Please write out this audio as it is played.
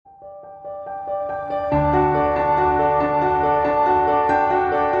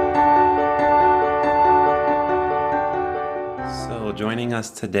Joining us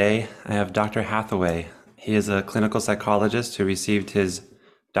today, I have Dr. Hathaway. He is a clinical psychologist who received his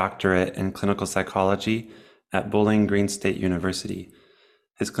doctorate in clinical psychology at Bowling Green State University.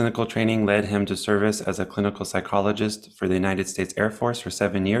 His clinical training led him to service as a clinical psychologist for the United States Air Force for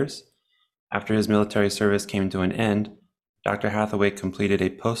 7 years. After his military service came to an end, Dr. Hathaway completed a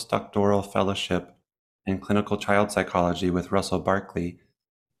postdoctoral fellowship in clinical child psychology with Russell Barkley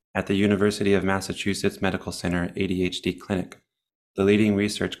at the University of Massachusetts Medical Center ADHD Clinic, the leading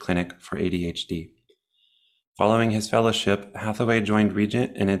research clinic for ADHD. Following his fellowship, Hathaway joined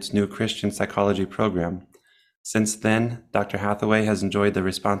Regent in its new Christian psychology program. Since then, Dr. Hathaway has enjoyed the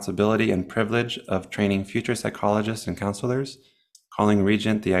responsibility and privilege of training future psychologists and counselors, calling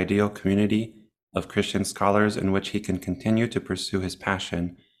Regent the ideal community of Christian scholars in which he can continue to pursue his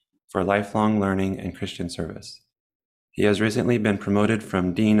passion for lifelong learning and Christian service. He has recently been promoted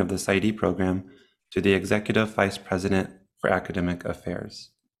from Dean of the PsyD program to the Executive Vice President for Academic Affairs.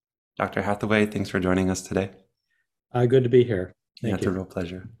 Dr. Hathaway, thanks for joining us today. Good to be here. Thank you. It's a real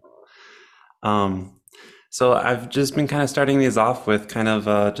pleasure. So I've just been kind of starting these off with kind of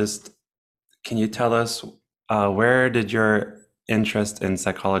can you tell us where did your interest in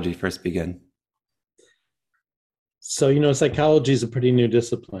psychology first begin? So, psychology is a pretty new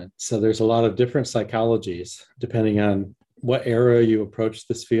discipline. So there's a lot of different psychologies depending on what era you approach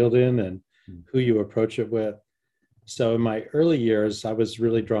this field in and who you approach it with. So in my early years, I was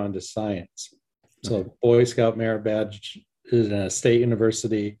really drawn to science. So Boy Scout merit badge is in a state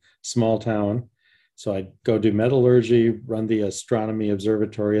university, small town. So I'd go do metallurgy, run the astronomy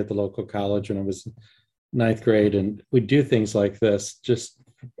observatory at the local college when I was ninth grade. And we'd do things like this just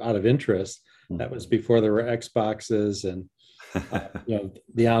out of interest. That was before there were Xboxes and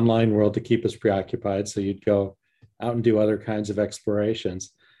the online world to keep us preoccupied. So you'd go out and do other kinds of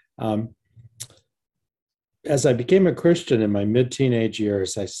explorations. As I became a Christian in my mid-teenage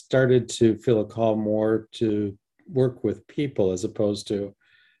years, I started to feel a call more to work with people as opposed to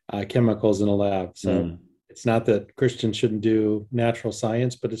chemicals in a lab. So it's not that Christians shouldn't do natural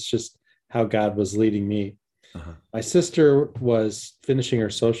science, but it's just how God was leading me. My sister was finishing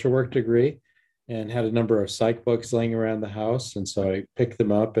her social work degree and had a number of psych books laying around the house. And so I picked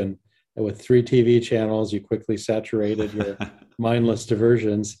them up, and with 3 TV channels, you quickly saturated your mindless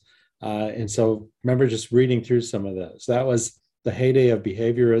diversions. And so remember just reading through some of those. That was the heyday of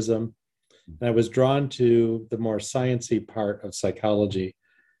behaviorism. And I was drawn to the more sciencey part of psychology.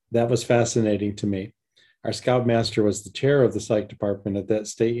 That was fascinating to me. Our scoutmaster was the chair of the psych department at that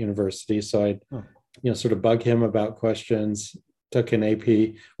state university. So I'd sort of bug him about questions. Took an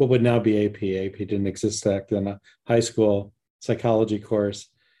AP, what would now be AP. AP didn't exist back then, a high school psychology course.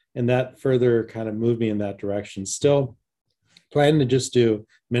 And that further kind of moved me in that direction. Still planning to just do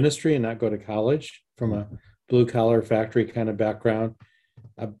ministry and not go to college from a blue collar factory kind of background.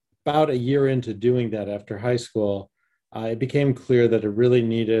 About a year into doing that after high school, it became clear that I really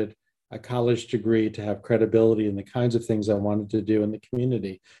needed a college degree to have credibility in the kinds of things I wanted to do in the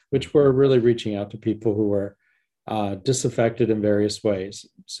community, which were really reaching out to people who were disaffected in various ways.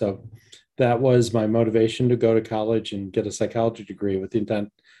 So that was my motivation to go to college and get a psychology degree with the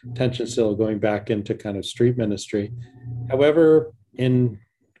intention still of going back into kind of street ministry. However, in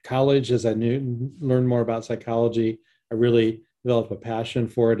college, as I learned more about psychology, I really developed a passion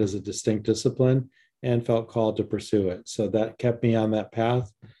for it as a distinct discipline and felt called to pursue it. So that kept me on that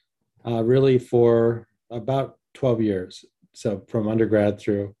path really for about 12 years. So from undergrad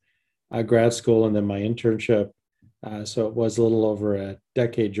through grad school and then my internship. So it was a little over a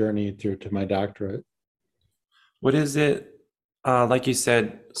decade journey through to my doctorate. What is it, like you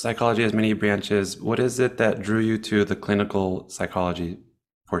said, psychology has many branches. What is it that drew you to the clinical psychology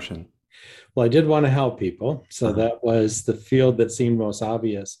portion? Well, I did want to help people. So that was the field that seemed most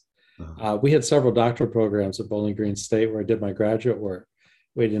obvious. We had several doctoral programs at Bowling Green State where I did my graduate work.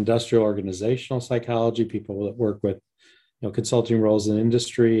 We had industrial organizational psychology, people that work with consulting roles in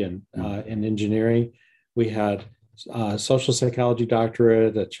industry and in engineering. We had social psychology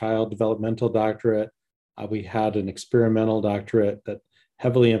doctorate, a child developmental doctorate. We had an experimental doctorate that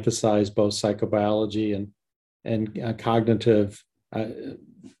heavily emphasized both psychobiology and cognitive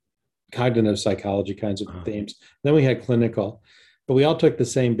psychology kinds of themes. Then we had clinical, but we all took the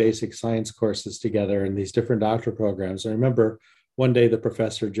same basic science courses together in these different doctoral programs. I remember one day the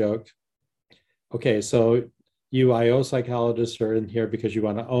professor joked, okay, so you IO psychologists are in here because you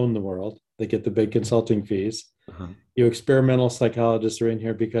want to own the world. They get the big consulting fees. You experimental psychologists are in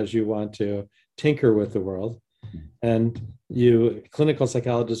here because you want to tinker with the world. And you clinical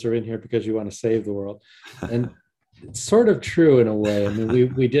psychologists are in here because you want to save the world. And it's sort of true in a way. I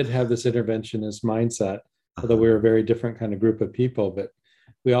mean, we did have this interventionist mindset, although Uh-huh. we were a very different kind of group of people, but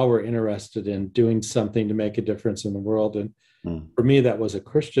we all were interested in doing something to make a difference in the world. And Mm, for me, that was a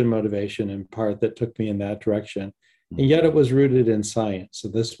Christian motivation in part that took me in that direction. And mm, yet it was rooted in science. So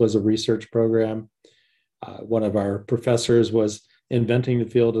this was a research program. One of our professors was inventing the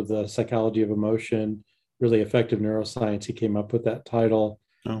field of the psychology of emotion, really effective neuroscience. He came up with that title.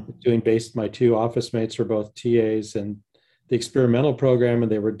 oh, Doing based, my two office mates were both TAs in the experimental program,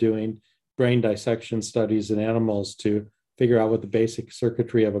 and they were doing brain dissection studies in animals to figure out what the basic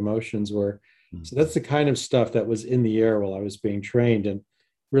circuitry of emotions were. mm, So that's the kind of stuff that was in the air while I was being trained, and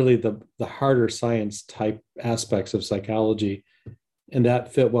really the harder science type aspects of psychology, and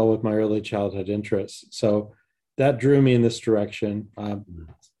that fit well with my early childhood interests. So that drew me in this direction. mm.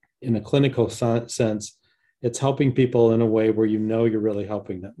 In a clinical sense, it's helping people in a way where you know you're really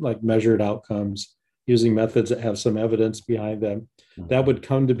helping them, like measured outcomes, using methods that have some evidence behind them. That Mhm. would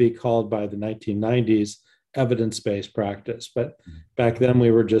come to be called by the 1990s evidence-based practice. But Mhm. back then we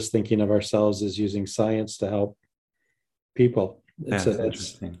were just thinking of ourselves as using science to help people. Yeah, it's That's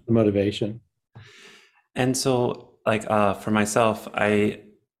interesting. the motivation. And so, like, for myself,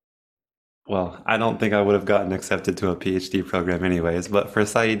 well, I don't think I would have gotten accepted to a PhD program anyways, but for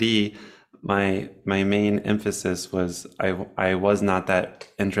PsyD, my main emphasis was I was not that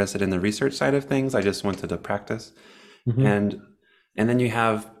interested in the research side of things. I just wanted to practice. Mm-hmm. And and then you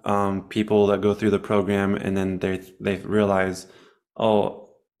have people that go through the program and then they realize, oh,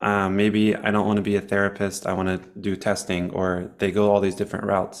 maybe I don't want to be a therapist. I want to do testing, or they go all these different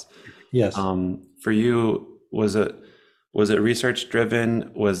routes. Yes. For you, was it research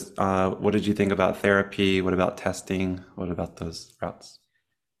driven? What did you think about therapy? What about testing? What about those routes?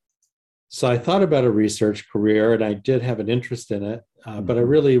 So I thought about a research career and I did have an interest in it, but I Mm,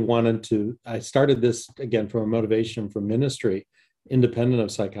 really wanted to. I started this again from a motivation from ministry, independent of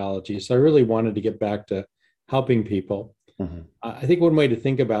psychology. So I really wanted to get back to helping people. mhm, I think one way to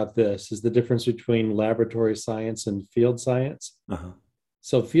think about this is the difference between laboratory science and field science. uh-huh,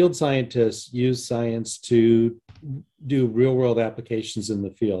 So field scientists use science to do real world applications in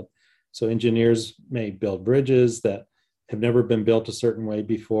the field. So engineers may build bridges that have never been built a certain way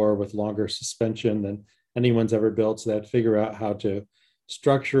before with longer suspension than anyone's ever built. So they have to figure out how to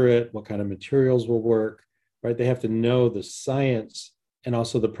structure it, what kind of materials will work, right? They have to know the science and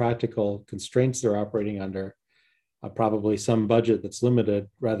also the practical constraints they're operating under, probably some budget that's limited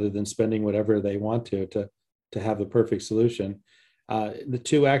rather than spending whatever they want to have the perfect solution. The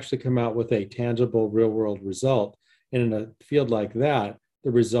two actually come out with a tangible real world result. And in a field like that,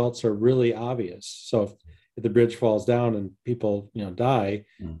 the results are really obvious. So if the bridge falls down and people die,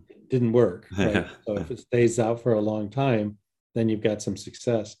 mm. it didn't work, right? Yeah, So yeah, if it stays out for a long time, then you've got some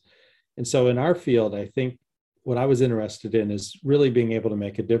success. And so in our field, I think what I was interested in is really being able to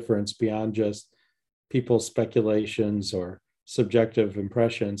make a difference beyond just people's speculations or subjective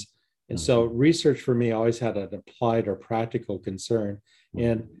impressions. And so mhm, research for me always had an applied or practical concern. mm,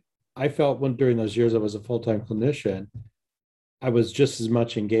 And I felt when during those years I was a full-time clinician, I was just as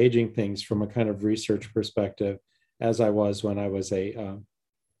much engaging things from a kind of research perspective as I was when I was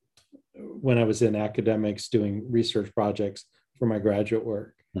in academics doing research projects for my graduate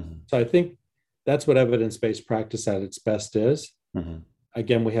work. mhm, So I think that's what evidence-based practice at its best is. mhm,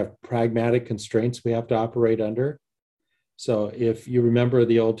 Again, we have pragmatic constraints we have to operate under. So if you remember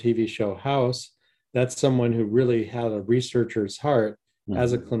the old TV show House, that's someone who really had a researcher's heart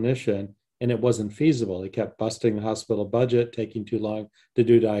as a mhm, clinician, and it wasn't feasible. He kept busting the hospital budget, taking too long to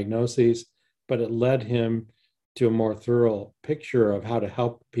do diagnoses, but it led him to a more thorough picture of how to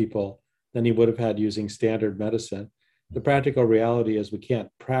help people than he would have had using standard medicine. The practical reality is we can't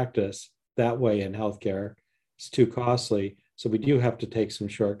practice that way in healthcare. It's too costly. So we do have to take some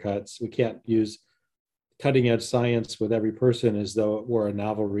shortcuts. We can't use cutting edge science with every person as though it were a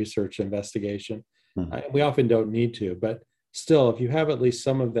novel research investigation. mhm. We often don't need to, but still, if you have at least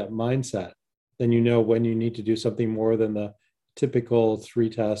some of that mindset, then you know when you need to do something more than the typical three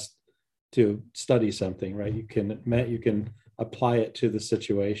test to study something, right? You can apply it to the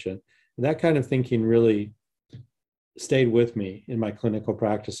situation. And that kind of thinking really stayed with me in my clinical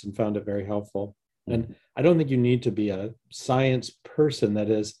practice and found it very helpful. And Mhm. I don't think you need to be a science person that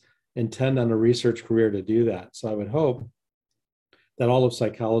is intend on a research career to do that. So I would hope that all of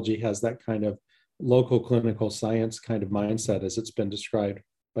psychology has that kind of local clinical science kind of mindset as it's been described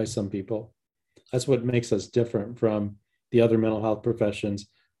by some people. That's what makes us different from the other mental health professions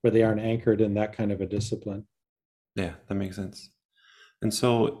where they aren't anchored in that kind of a discipline. Yeah, that makes sense. And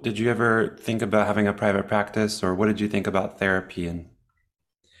so, did you ever think about having a private practice, or what did you think about therapy? And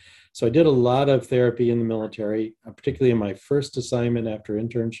So I did a lot of therapy in the military, particularly in my first assignment after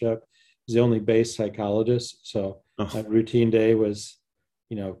internship. was the only base psychologist. So my Oh, routine day was,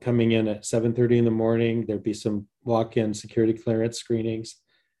 coming in at 7:30 in the morning. There'd be some walk-in security clearance screenings.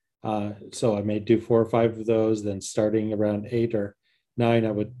 So I may do 4 or 5 of those. Then starting around 8 or 9,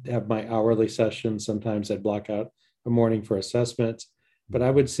 I would have my hourly sessions. Sometimes I'd block out a morning for assessments, but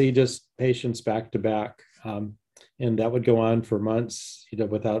I would see just patients back to back. And that would go on for months,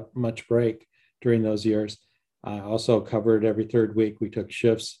 without much break during those years. I also covered every third week. We took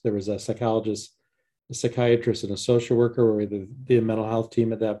shifts. There was a psychologist, a psychiatrist, and a social worker. We were the mental health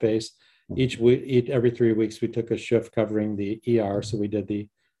team at that base. Each week, every 3 weeks, we took a shift covering the ER. So we did the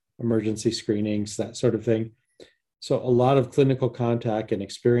emergency screenings, that sort of thing. So a lot of clinical contact and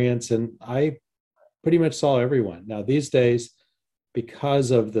experience, and I pretty much saw everyone. Now these days,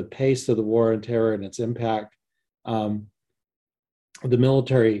 because of the pace of the war on terror and its impact, um, the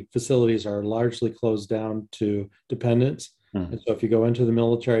military facilities are largely closed down to dependents. mm, And so if you go into the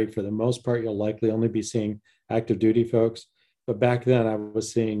military, for the most part, you'll likely only be seeing active duty folks. But back then, I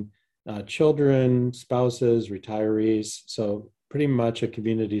was seeing children, spouses, retirees. So pretty much a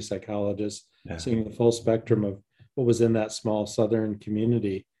community psychologist, yeah. seeing the full spectrum of what was in that small Southern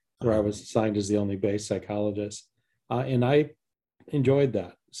community where I Uh, was assigned as the only base psychologist. And I enjoyed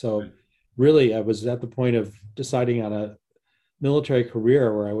that. So really, I was at the point of deciding on a military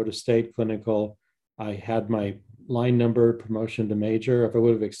career where I would have stayed clinical. I had my line number promotion to major. If I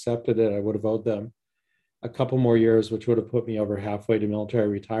would have accepted it, I would have owed them a couple more years, which would have put me over halfway to military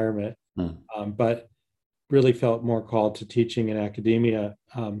retirement. mm. But really felt more called to teaching in academia.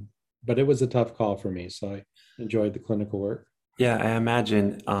 But it was a tough call for me. So I enjoyed the clinical work. Yeah, I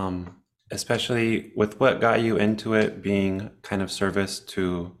imagine, especially with what got you into it being kind of service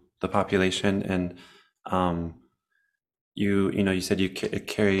to the population, and um, you said it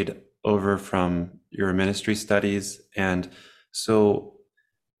carried over from your ministry studies, and so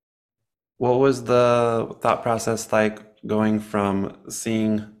what was the thought process like going from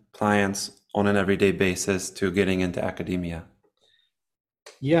seeing clients on an everyday basis to getting into academia?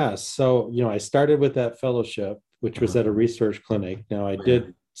 Yeah. So, I started with that fellowship, which was Uh-huh. at a research clinic. Now, I Yeah.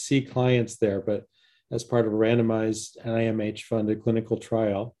 did see clients there, but as part of a randomized NIMH funded clinical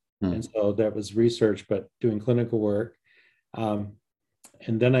trial. And Mm, so that was research, but doing clinical work. Um,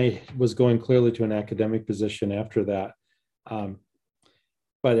 and then I was going clearly to an academic position after that. Um,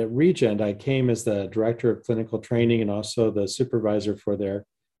 but at Regent, I came as the director of clinical training and also the supervisor for their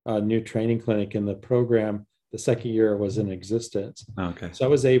new training clinic in the program. The second year it was in existence. okay. So I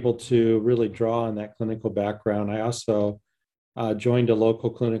was able to really draw on that clinical background. I also joined a local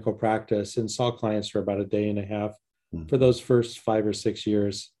clinical practice and saw clients for about a day and a half Mm, for those first 5 or 6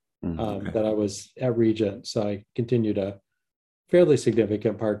 years okay. that I was at Regent. So I continued a fairly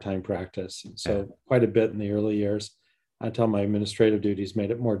significant part-time practice. Yeah. So quite a bit in the early years until my administrative duties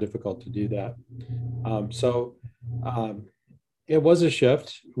made it more difficult to do that. So um, it was a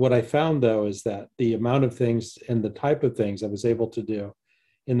shift. What I found though is that the amount of things and the type of things I was able to do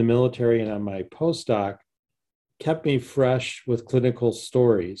in the military and on my postdoc kept me fresh with clinical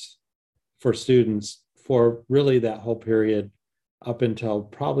stories for students for really that whole period up until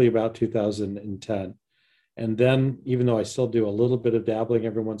probably about 2010. And then, even though I still do a little bit of dabbling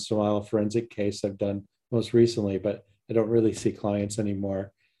every once in a while, forensic case I've done most recently, but I don't really see clients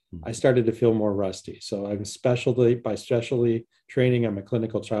anymore. Mm, I started to feel more rusty. So I'm specialty training. I'm a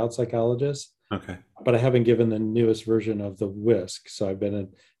clinical child psychologist, okay. but I haven't given the newest version of the WISC. So I've been an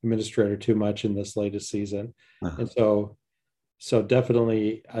administrator too much in this latest season. Uh, And so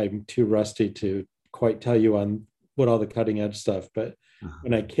definitely I'm too rusty to quite tell you on what all the cutting edge stuff. But uh,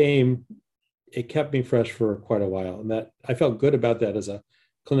 when I came, it kept me fresh for quite a while. And that I felt good about that as a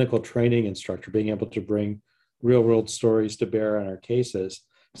clinical training instructor, being able to bring real world stories to bear on our cases.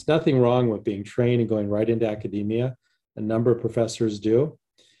 There's nothing wrong with being trained and going right into academia. A number of professors do.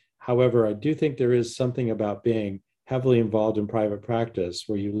 However, I do think there is something about being heavily involved in private practice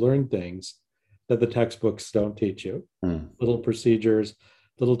where you learn things that the textbooks don't teach you, mm. little procedures,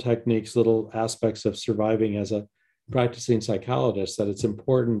 little techniques, little aspects of surviving as a practicing psychologist that it's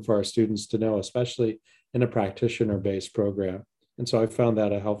important for our students to know, especially in a practitioner based program. And so I found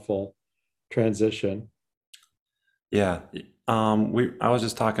that a helpful transition. Yeah. I was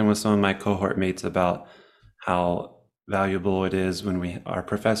just talking with some of my cohort mates about how valuable it is when our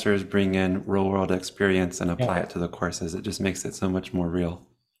professors bring in real world experience and Yeah, apply it to the courses. It just makes it so much more real.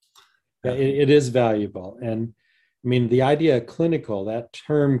 yeah, Yeah. it is valuable. And I mean, the idea of clinical, that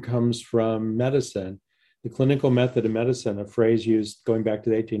term comes from medicine. The clinical method of medicine, a phrase used going back to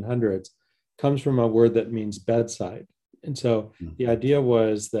the 1800s, comes from a word that means bedside. And so Mm, the idea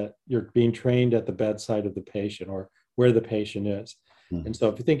was that you're being trained at the bedside of the patient or where the patient is. And so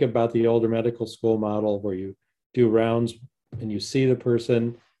if you think about the older medical school model where you do rounds and you see the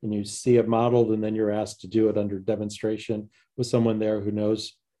person and you see it modeled, and then you're asked to do it under demonstration with someone there who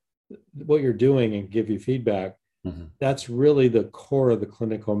knows what you're doing and give you feedback, Mm-hmm. that's really the core of the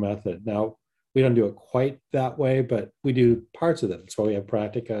clinical method. Now, we don't do it quite that way, but we do parts of it. That's why we have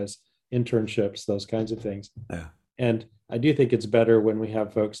practicas, internships, those kinds of things. Yeah. And I do think it's better when we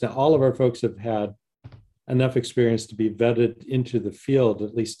have folks. Now, all of our folks have had enough experience to be vetted into the field,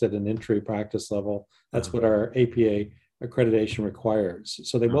 at least at an entry practice level. That's what our APA accreditation requires.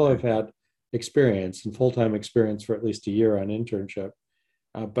 So they will have had experience and full-time experience for at least a year on internship.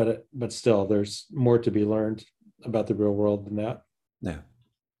 But still, there's more to be learned about the real world than that. Yeah.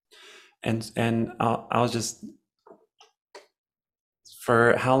 And I was just,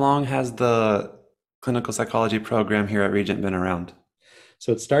 for how long has the clinical psychology program here at Regent been around?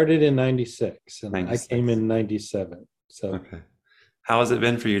 So it started in 96 and 96. I came in 97. So Okay. How has it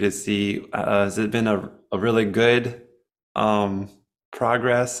been for you to see? Has it been a really good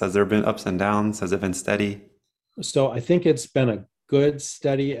progress? Has there been ups and downs? Has it been steady? I think it's been a good,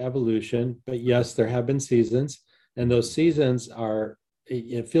 steady evolution. But yes, there have been seasons, and those seasons are.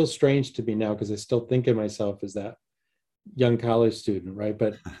 It feels strange to me now because I still think of myself as that young college student, right?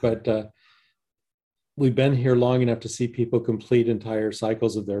 But we've been here long enough to see people complete entire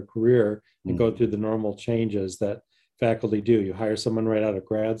cycles of their career and go through the normal changes that faculty do. You hire someone right out of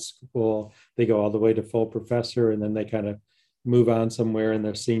grad school, they go all the way to full professor, and then they kind of move on somewhere in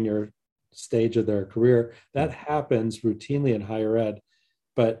their senior stage of their career. That happens routinely in higher ed.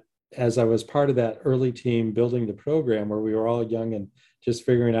 But as I was part of that early team building the program where we were all young and just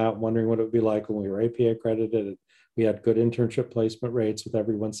figuring out, wondering what it would be like when we were APA accredited, and we had good internship placement rates with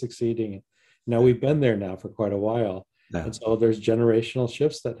everyone succeeding. Now we've been there now for quite a while. Yeah. And so there's generational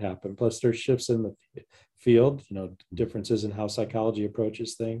shifts that happen. Plus there's shifts in the field, differences in how psychology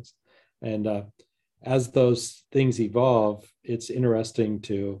approaches things. And as those things evolve, it's interesting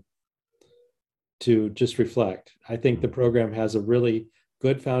to just reflect. I think the program has a really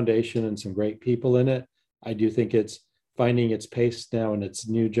good foundation and some great people in it. I do think it's finding its pace now in its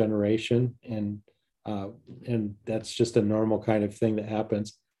new generation, and that's just a normal kind of thing that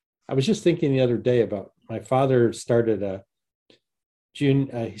happens. I was just thinking the other day about my father started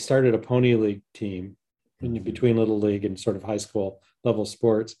he started a pony league team in between little league and sort of high school level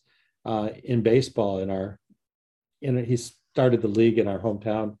sports in baseball he started the league in our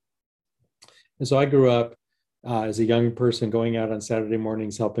hometown. And so I grew up as a young person going out on Saturday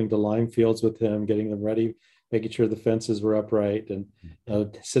mornings, helping to line fields with him, getting them ready, making sure the fences were upright, and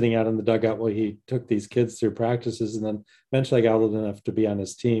sitting out in the dugout while he took these kids through practices. And then eventually I got old enough to be on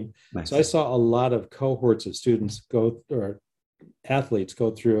his team. Nice. So I saw a lot of cohorts of students or athletes go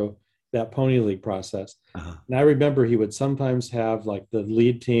through that pony league process. And I remember he would sometimes have like the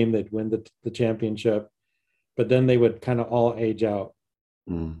lead team, they'd win the championship, but then they would kind of all age out.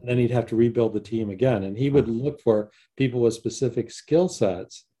 And then he'd have to rebuild the team again. And he would look for people with specific skill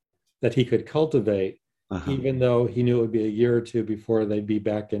sets that he could cultivate, even though he knew it would be a year or two before they'd be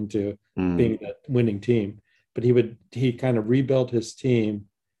back into being that winning team. But he kind of rebuilt his team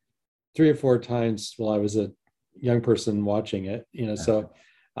 3 or 4 times while I was a young person watching it, So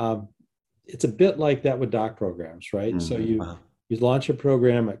it's a bit like that with doc programs, right? So you launch a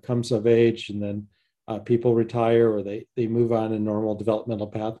program, it comes of age, and then people retire or they move on in normal developmental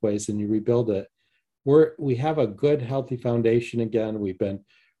pathways, and you rebuild it. We have a good, healthy foundation again. We've been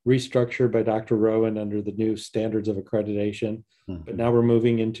restructured by Dr. Rowan under the new standards of accreditation, but now we're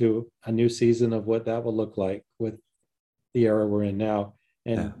moving into a new season of what that will look like with the era we're in now.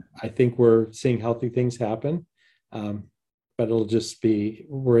 And I think we're seeing healthy things happen, but it'll just be,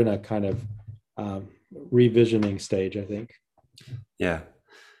 we're in a kind of revisioning stage, I think. Yeah.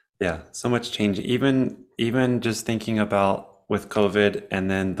 Yeah, so much change. Even just thinking about with COVID and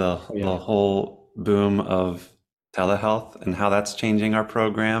then the whole boom of telehealth and how that's changing our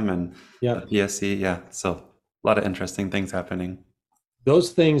program and the PSC. Yeah, so a lot of interesting things happening. Those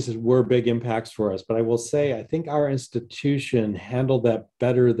things were big impacts for us, but I will say I think our institution handled that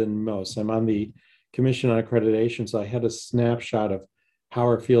better than most. I'm on the Commission on Accreditation, so I had a snapshot of how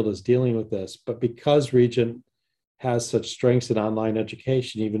our field is dealing with this. But because Regent has such strengths in online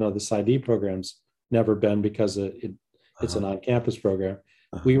education, even though the PsyD program's never been, because it's an on-campus program,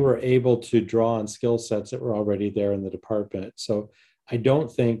 we were able to draw on skill sets that were already there in the department. So I don't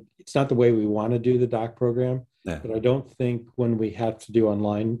think, it's not the way we want to do the doc program, but I don't think when we had to do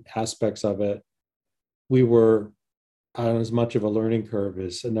online aspects of it, we were on as much of a learning curve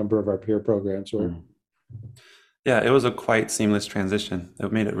as a number of our peer programs were. Yeah, it was a quite seamless transition.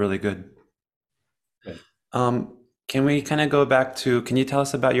 It made it really good. Can we kind of go back to, can you tell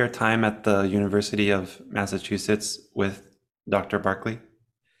us about your time at the University of Massachusetts with Dr. Barkley?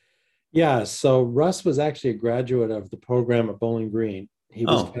 Yeah, so Russ was actually a graduate of the program at Bowling Green. He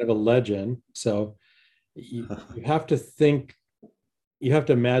was Oh, kind of a legend. So you have to think, you have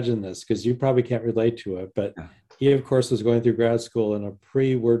to imagine this because you probably can't relate to it. But yeah. he, of course, was going through grad school in a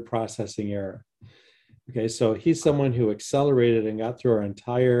pre-word processing era. Okay, so he's someone who accelerated and got through our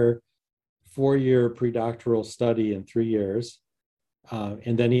entire 4-year pre-doctoral study in 3 years.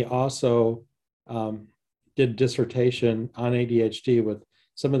 And then he also um, did dissertation on ADHD with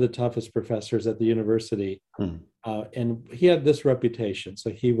some of the toughest professors at the university. Hmm. And he had this reputation. So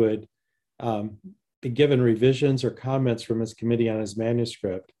he would um, be given revisions or comments from his committee on his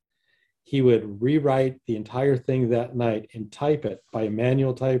manuscript. He would rewrite the entire thing that night and type it by a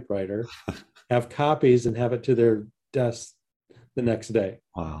manual typewriter, have copies, and have it to their desk the next day.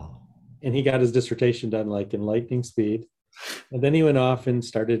 Wow. And he got his dissertation done like in lightning speed. And then he went off and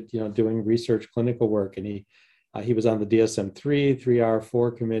started, doing research clinical work. And he was on the DSM-3,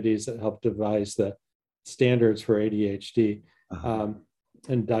 3R4 committees that helped devise the standards for ADHD Uh-huh. um,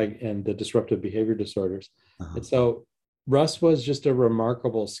 and the disruptive behavior disorders. Uh-huh. And so Russ was just a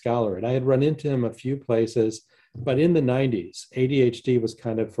remarkable scholar. And I had run into him a few places, but in the 90s, ADHD was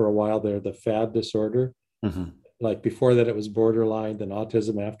kind of for a while there the fad disorder. Hmm. Like before that, it was borderline, then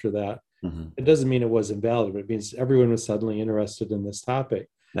autism after that. Hmm. It doesn't mean it was invalid, but it means everyone was suddenly interested in this topic.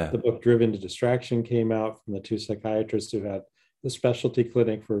 Yeah. The book Driven to Distraction came out from the two psychiatrists who had the specialty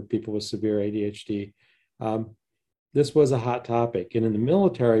clinic for people with severe ADHD. Um, this was a hot topic. And in the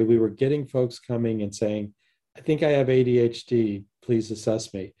military, we were getting folks coming and saying, I think I have ADHD, please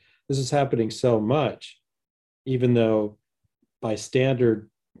assess me. This is happening so much, even though by standard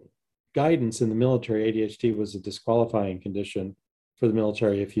guidance in the military, ADHD was a disqualifying condition for the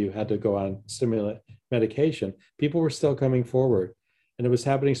military if you had to go on stimulant medication. People were still coming forward, and it was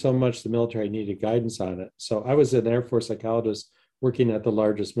happening so much the military needed guidance on it. So I was an Air Force psychologist working at the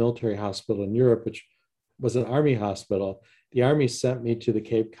largest military hospital in Europe, which was an Army hospital. The Army sent me to the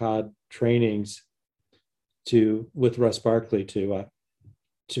Cape Cod trainings with Russ Barkley to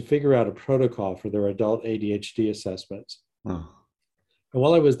figure out a protocol for their adult ADHD assessments. Oh. And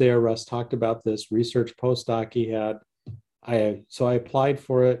while I was there, Russ talked about this research postdoc he had. I applied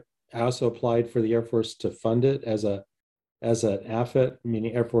for it. I also applied for the Air Force to fund it as an AFIT,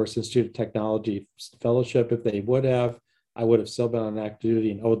 meaning Air Force Institute of Technology Fellowship. If they would have, I would have still been on active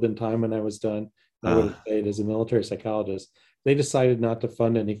duty and owed them time when I was done. And I would Uh, have stayed as a military psychologist. They decided not to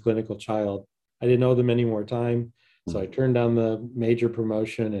fund any clinical child. I didn't owe them any more time. So I mm. turned down the major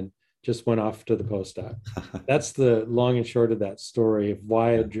promotion and just went off to the postdoc. That's the long and short of that story of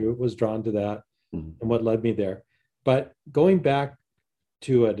why I was drawn to that Mm. and what led me there. But going back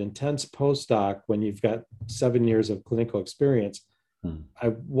to an intense postdoc when you've got 7 years of clinical experience, Mm. I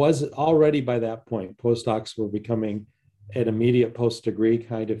was already by that point, postdocs were becoming an immediate post degree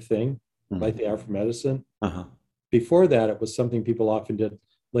kind of thing, like Mm. they are for medicine. Uh-huh. Before that, it was something people often did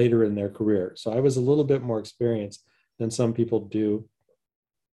later in their career. So I was a little bit more experienced than some people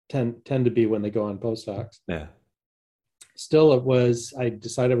tend to be when they go on postdocs. Yeah. Still, I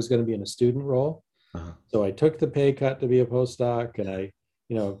decided I was going to be in a student role. Uh-huh. So I took the pay cut to be a postdoc, and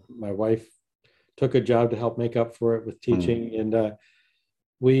my wife took a job to help make up for it with Mm. teaching, and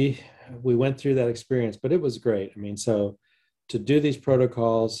we we went through that experience. But it was great. I mean, so to do these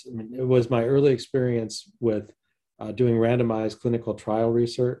protocols, I mean, it was my early experience with doing randomized clinical trial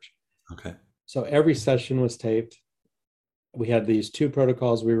research. Okay. So every session was taped. We had these two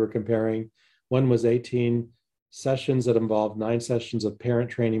protocols we were comparing. One was 18 sessions that involved 9 sessions of parent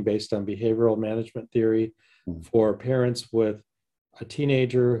training based on behavioral management theory Mm. for parents with a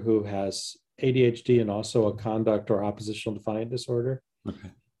teenager who has ADHD and also a conduct or oppositional defiant disorder.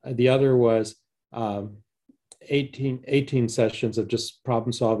 Okay. The other was um, 18 sessions of just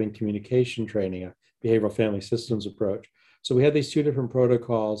problem solving communication training, a behavioral family systems approach. So we had these two different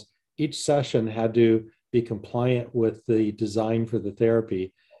protocols. Each session had to be compliant with the design for the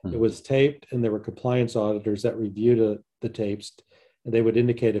therapy. It Mm. was taped, and there were compliance auditors that reviewed the tapes, and they would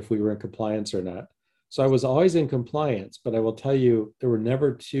indicate if we were in compliance or not. So I was always in compliance, but I will tell you, there were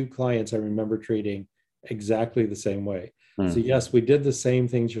never two clients I remember treating exactly the same way. So Mm. yes, we did the same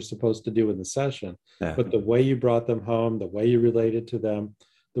things you're supposed to do in the session, Yeah. but the way you brought them home, the way you related to them,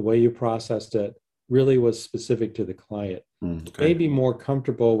 the way you processed it really was specific to the client. Mm. It may Good. be more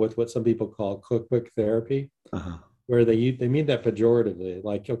comfortable with what some people call cookbook therapy, Uh-huh. where they mean that pejoratively,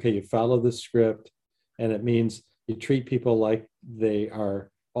 like, okay, you follow the script, and it means you treat people like they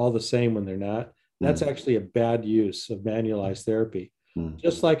are all the same when they're not. That's Mm. actually a bad use of manualized therapy. Mm.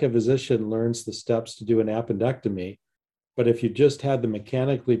 Just like a physician learns the steps to do an appendectomy, but if you just had them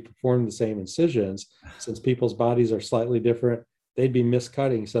mechanically perform the same incisions, since people's bodies are slightly different, they'd be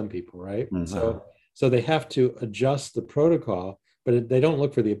miscutting some people, right? Mm. So they have to adjust the protocol, but they don't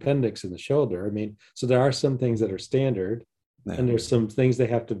look for the appendix in the shoulder. I mean, so there are some things that are standard, Yeah. and there's some things they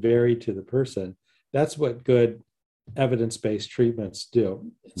have to vary to the person. That's what good evidence-based treatments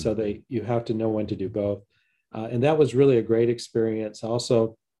do. So you have to know when to do both. And that was really a great experience.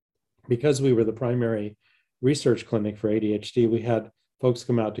 Also, because we were the primary research clinic for ADHD, we had folks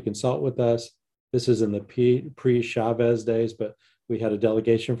come out to consult with us. This is in the pre-Chavez days, but we had a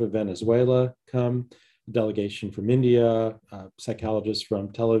delegation from Venezuela come, a delegation from India, psychologists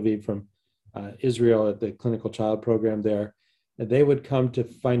from Tel Aviv, from Israel at the clinical child program there. And they would come to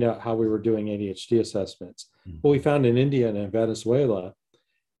find out how we were doing ADHD assessments. What we found in India and in Venezuela,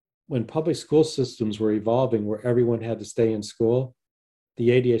 when public school systems were evolving where everyone had to stay in school, the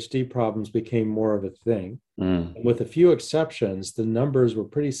ADHD problems became more of a thing. Mm. And with a few exceptions, the numbers were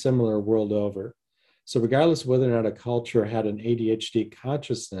pretty similar world over. So regardless of whether or not a culture had an ADHD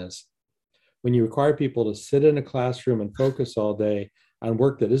consciousness, when you require people to sit in a classroom and focus all day on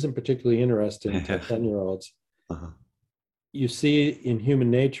work that isn't particularly interesting to 10-year-olds, Uh-huh. you see in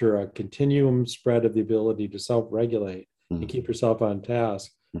human nature a continuum spread of the ability to self-regulate and keep yourself on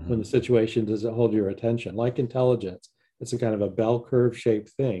task when the situation doesn't hold your attention. Like intelligence, it's a kind of a bell curve shaped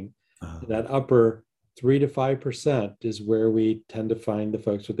thing. That upper 3 to 5% is where we tend to find the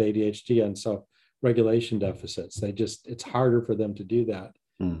folks with ADHD and self-regulation deficits. It's harder for them to do that.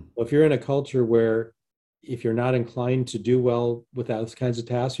 Mm. Well, if you're in a culture where if you're not inclined to do well with those kinds of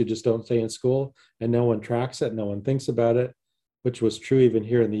tasks, you just don't stay in school and no one tracks it, no one thinks about it, which was true even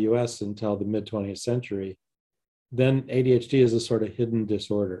here in the US until the mid 20th century, then ADHD is a sort of hidden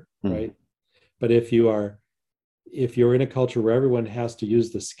disorder, right? But if you're in a culture where everyone has to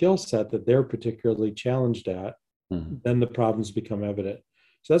use the skill set that they're particularly challenged at, then the problems become evident.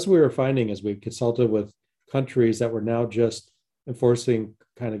 So that's what we were finding as we consulted with countries that were now just enforcing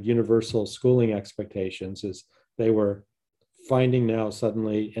kind of universal schooling expectations, is they were finding now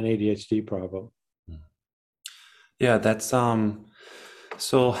suddenly an ADHD problem. Yeah, that's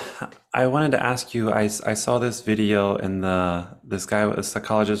so I wanted to ask you, I saw this video and this guy, a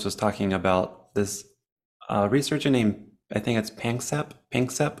psychologist, was talking about this researcher named, I think it's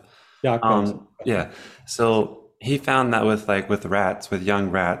Panksepp. Yeah. So he found that with rats, with young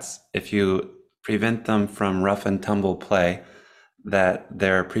rats, if you prevent them from rough and tumble play, that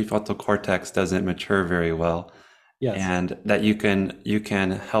their prefrontal cortex doesn't mature very well. Yes. And that you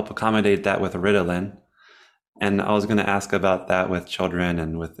can help accommodate that with Ritalin. And I was going to ask about that with children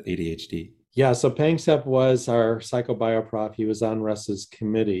and with ADHD. Yeah, so Panksepp was our psychobioprof. He was on Russ's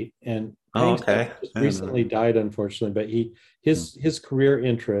committee, and Oh, Panksepp okay. just recently died, unfortunately. But his career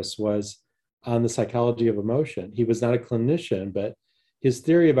interest was on the psychology of emotion. He was not a clinician, but his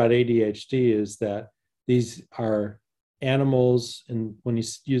theory about ADHD is that these are animals, and when you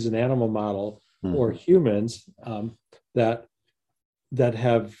use an animal model, or humans that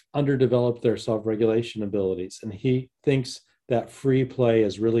have underdeveloped their self-regulation abilities, and he thinks that free play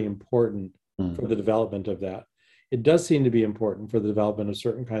is really important for the development of that. It does seem to be important for the development of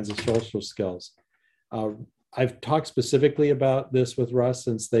certain kinds of social skills. I've talked specifically about this with Russ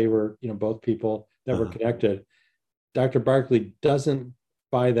since they were, both people that were connected. Dr. Barkley doesn't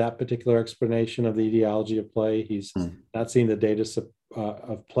buy that particular explanation of the etiology of play. He's not seeing the data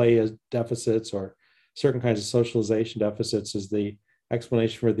of play as deficits or certain kinds of socialization deficits as the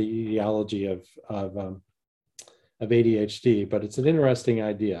explanation for the etiology of ADHD, but it's an interesting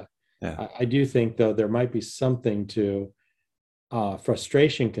idea. Yeah. I do think, though, there might be something to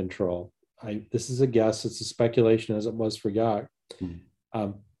frustration control. This is a guess, it's a speculation as it was for Jacques.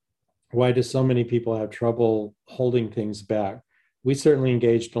 Why do so many people have trouble holding things back? We certainly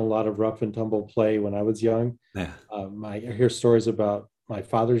engaged in a lot of rough and tumble play when I was young. Yeah. I hear stories about my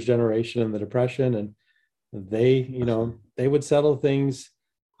father's generation and the Depression, and they would settle things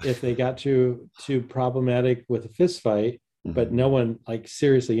if they got too problematic with a fist fight, but no one like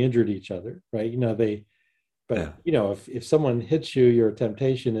seriously injured each other, right? If someone hits you, your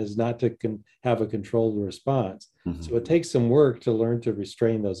temptation is not to have a controlled response. So it takes some work to learn to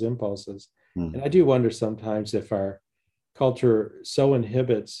restrain those impulses. And I do wonder sometimes if our culture so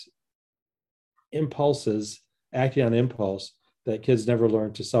inhibits impulses, acting on impulse, that kids never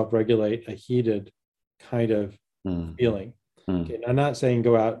learn to self-regulate a heated kind of feeling. Okay, I'm not saying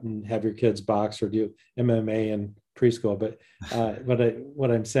go out and have your kids box or do MMA in preschool, but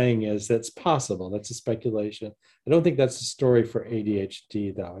what I'm saying is that's possible. That's a speculation. I don't think that's the story for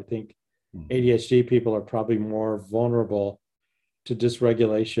ADHD, though. I think ADHD people are probably more vulnerable to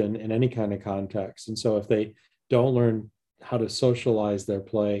dysregulation in any kind of context. And so if they don't learn how to socialize their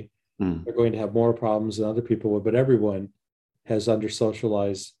play, they're going to have more problems than other people would. But everyone has under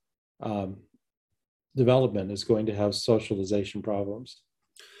socialized development is going to have socialization problems.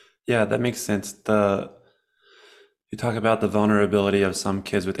 Yeah, that makes sense. You talk about the vulnerability of some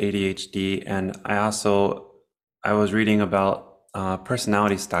kids with ADHD, and I was reading about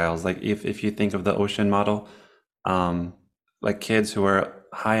personality styles. Like if you think of the Ocean model, like kids who are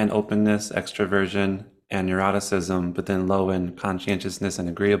high in openness, extroversion, and neuroticism, but then low in conscientiousness and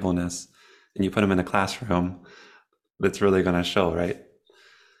agreeableness, and you put them in a classroom, that's really going to show, right?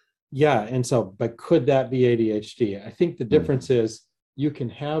 Yeah. And so, but could that be ADHD? I think the difference is you can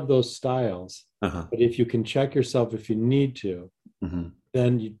have those styles, Uh-huh. but if you can check yourself if you need to,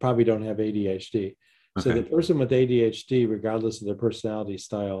 then you probably don't have ADHD. So the Okay. person with ADHD, regardless of their personality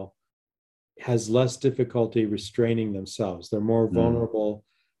style, has less difficulty restraining themselves. They're more vulnerable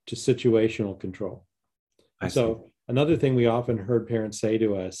to situational control. I And see. so another thing we often heard parents say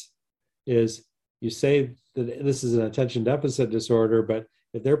to us is, you say that this is an attention deficit disorder, but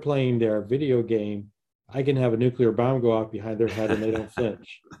if they're playing their video game, I can have a nuclear bomb go off behind their head and they don't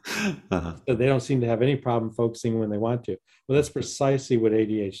flinch. Uh-huh. So they don't seem to have any problem focusing when they want to. Well, that's precisely what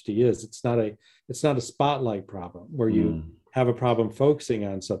ADHD is. It's not a spotlight problem where you have a problem focusing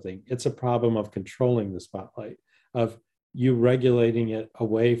on something. It's a problem of controlling the spotlight, of you regulating it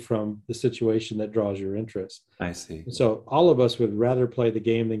away from the situation that draws your interest. I see. So all of us would rather play the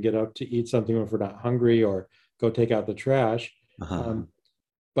game than get up to eat something if we're not hungry or go take out the trash. Uh-huh.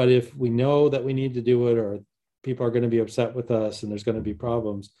 But if we know that we need to do it, or people are going to be upset with us and there's going to be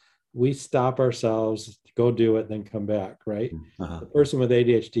problems, we stop ourselves, go do it, then come back, right? Uh-huh. The person with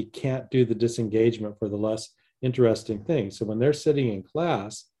ADHD can't do the disengagement for the less interesting things. So when they're sitting in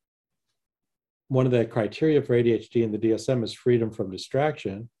class, one of the criteria for ADHD in the DSM is freedom from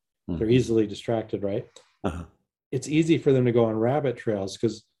distraction. They're easily distracted, right? Uh-huh. It's easy for them to go on rabbit trails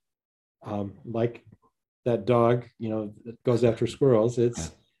because, like that dog, that goes after squirrels,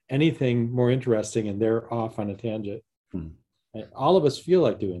 it's anything more interesting and they're off on a tangent. And all of us feel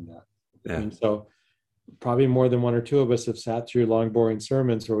like doing that. Yeah. I mean, so probably more than one or two of us have sat through long, boring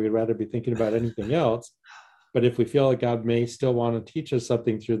sermons where we'd rather be thinking about anything else. But if we feel like God may still want to teach us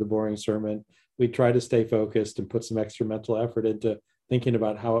something through the boring sermon, we try to stay focused and put some extra mental effort into thinking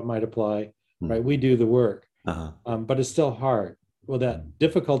about how it might apply, right? We do the work, but it's still hard. Well, that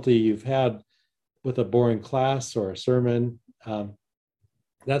difficulty you've had with a boring class or a sermon,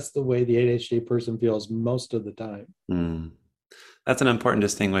 that's the way the ADHD person feels most of the time. That's an important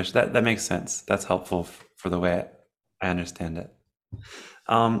distinguish. That makes sense. That's helpful for the way I understand it.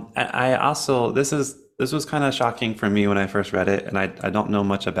 I also, this was kind of shocking for me when I first read it, and I don't know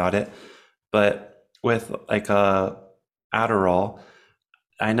much about it, but with like Adderall,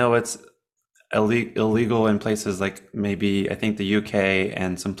 I know it's illegal in places like maybe I think the UK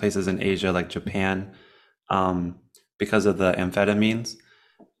and some places in Asia like Japan, because of the amphetamines.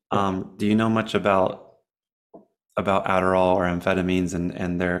 Do you know much about Adderall or amphetamines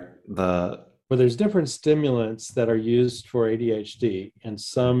and Well, there's different stimulants that are used for ADHD, and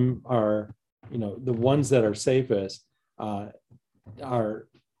some are, the ones that are safest are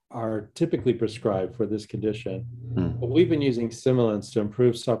typically prescribed for this condition. But we've been using stimulants to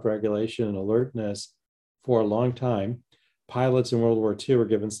improve self-regulation and alertness for a long time. Pilots in World War II were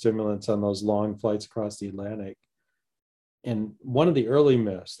given stimulants on those long flights across the Atlantic. And one of the early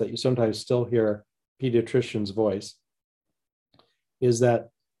myths that you sometimes still hear pediatrician's voice is that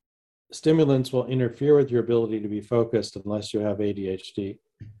stimulants will interfere with your ability to be focused unless you have ADHD.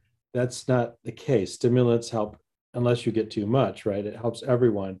 That's not the case. Stimulants help unless you get too much, right? It helps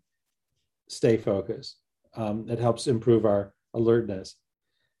everyone stay focused. It helps improve our alertness.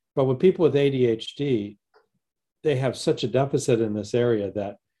 But with people with ADHD, they have such a deficit in this area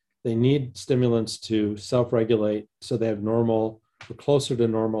that they need stimulants to self-regulate so they have normal or closer to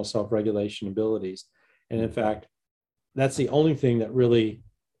normal self-regulation abilities. And in fact, that's the only thing that really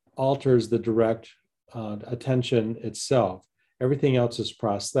alters the direct attention itself. Everything else is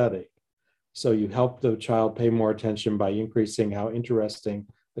prosthetic. So you help the child pay more attention by increasing how interesting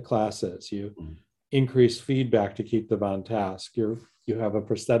the class is. You increase feedback to keep them on task. You have a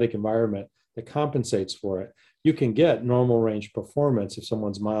prosthetic environment that compensates for it. You can get normal range performance if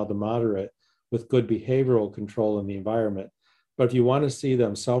someone's mild to moderate with good behavioral control in the environment. But if you want to see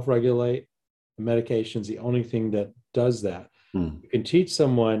them self-regulate, the medication's the only thing that does that. You can teach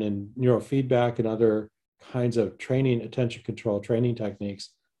someone in neurofeedback and other kinds of training, attention control training techniques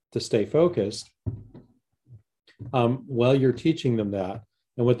to stay focused while you're teaching them that.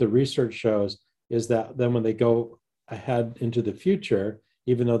 And what the research shows is that then when they go ahead into the future,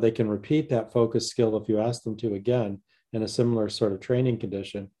 even though they can repeat that focus skill if you ask them to again in a similar sort of training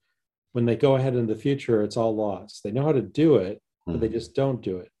condition. When they go ahead in the future, it's all lost. They know how to do it, but they just don't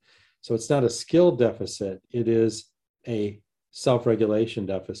do it. So it's not a skill deficit, it is a self-regulation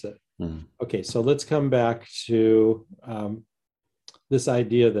deficit. Okay, so let's come back to this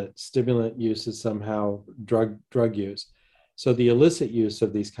idea that stimulant use is somehow drug use. So the illicit use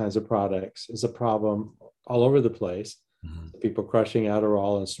of these kinds of products is a problem all over the place. People crushing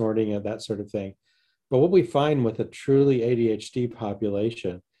Adderall and snorting it, that sort of thing. But what we find with a truly ADHD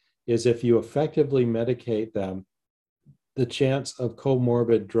population is if you effectively medicate them, the chance of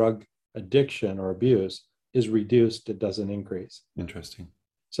comorbid drug addiction or abuse is reduced, it doesn't increase. Interesting.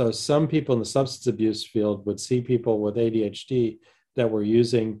 So some people in the substance abuse field would see people with ADHD that were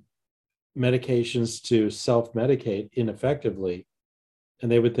using medications to self-medicate ineffectively. And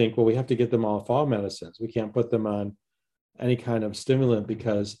they would think, well, we have to get them off all medicines. We can't put them on any kind of stimulant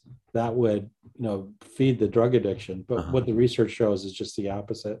because that would, feed the drug addiction. But what the research shows is just the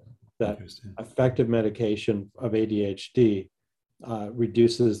opposite, that effective medication of ADHD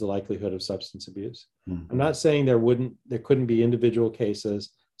reduces the likelihood of substance abuse. I'm not saying there couldn't be individual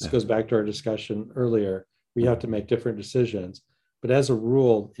cases. This goes back to our discussion earlier. We have to make different decisions. But as a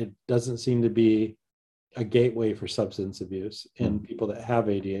rule, it doesn't seem to be a gateway for substance abuse in people that have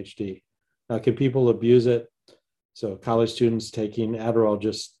ADHD. Now, can people abuse it? So college students taking Adderall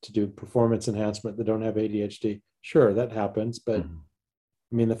just to do performance enhancement that don't have ADHD, sure, that happens. But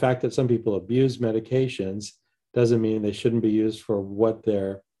I mean, the fact that some people abuse medications doesn't mean they shouldn't be used for what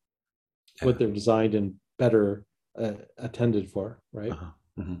they're designed and better attended for, right?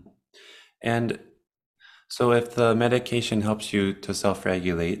 And so if the medication helps you to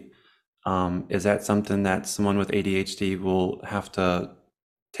self-regulate, is that something that someone with ADHD will have to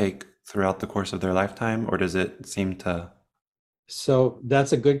take throughout the course of their lifetime, or does it seem to? So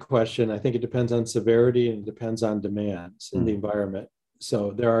that's a good question. I think it depends on severity and it depends on demands in the environment.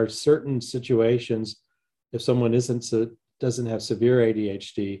 So there are certain situations, if someone doesn't have severe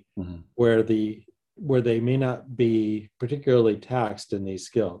ADHD, where they may not be particularly taxed in these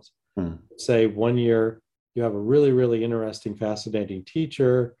skills. Say 1 year you have a really, really interesting, fascinating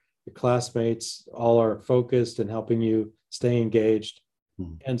teacher, your classmates all are focused and helping you stay engaged.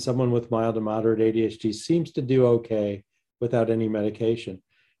 And someone with mild to moderate ADHD seems to do okay without any medication.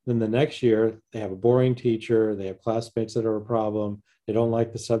 Then the next year, they have a boring teacher, they have classmates that are a problem, they don't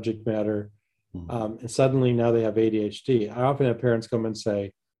like the subject matter, and suddenly now they have ADHD. I often have parents come and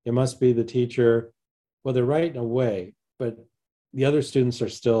say, it must be the teacher. Well, they're right in a way, but the other students are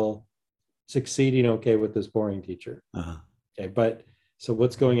still succeeding okay with this boring teacher. Okay, but so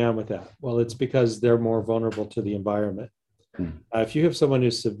what's going on with that? Well, it's because they're more vulnerable to the environment. If you have someone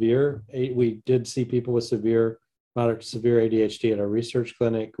who's severe, we did see people with moderate to severe ADHD at our research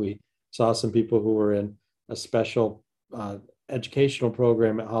clinic. We saw some people who were in a special educational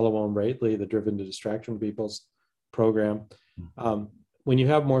program at Hallowell Rately, the Driven to Distraction People's program. When you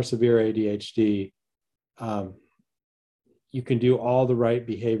have more severe ADHD, you can do all the right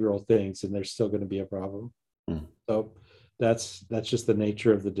behavioral things and there's still going to be a problem. So that's just the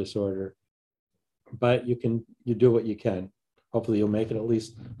nature of the disorder. But you do what you can. Hopefully you'll make it at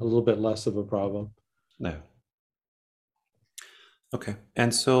least a little bit less of a problem. No. Okay.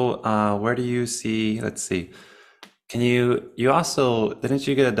 And so where do you see, let's see, didn't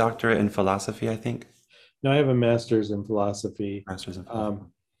you get a doctorate in philosophy, I think? No, I have a master's in philosophy.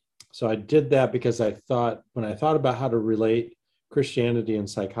 So I did that because when I thought about how to relate Christianity and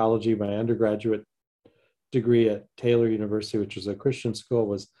psychology, my undergraduate degree at Taylor University, which was a Christian school,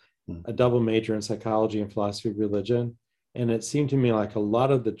 was a double major in psychology and philosophy of religion. And it seemed to me like a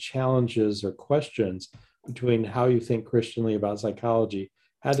lot of the challenges or questions between how you think Christianly about psychology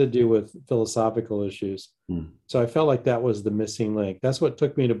had to do with philosophical issues. So I felt like that was the missing link. That's what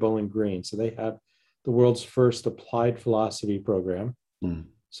took me to Bowling Green. So they had the world's first applied philosophy program.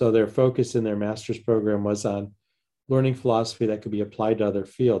 So their focus in their master's program was on learning philosophy that could be applied to other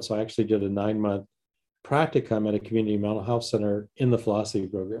fields. So I actually did a 9-month practicum at a community mental health center in the philosophy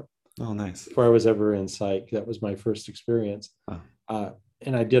program. Oh, nice. Before I was ever in psych, that was my first experience.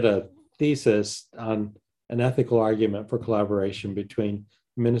 And I did a thesis on an ethical argument for collaboration between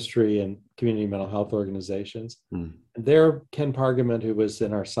ministry and community mental health organizations. And there, Ken Pargament, who was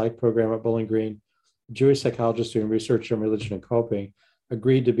in our psych program at Bowling Green, a Jewish psychologist doing research on religion and coping,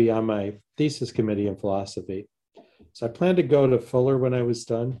 agreed to be on my thesis committee in philosophy. So I planned to go to Fuller when I was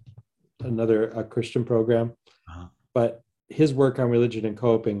done, a Christian program. But his work on religion and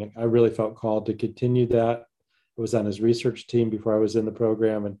coping, I really felt called to continue that. I was on his research team before I was in the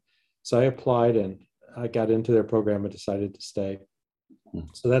program. And so I applied and I got into their program and decided to stay. Hmm.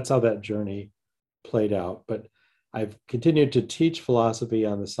 So that's how that journey played out. But I've continued to teach philosophy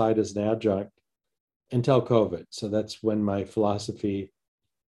on the side as an adjunct until COVID. So that's when my philosophy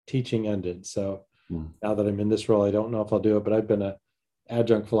teaching ended. So Hmm. now that I'm in this role, I don't know if I'll do it, but I've been a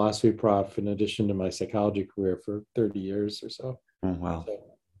adjunct philosophy prof in addition to my psychology career for 30 years or so. Oh, wow. So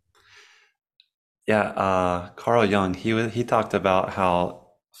Yeah, Carl Jung, he talked about how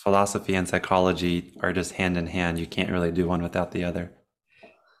philosophy and psychology are just hand in hand. You can't really do one without the other.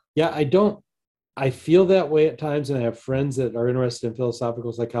 yeah, I feel that way at times, and I have friends that are interested in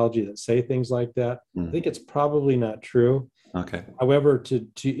philosophical psychology that say things like that. I Hmm. think it's probably not true. Okay. However, to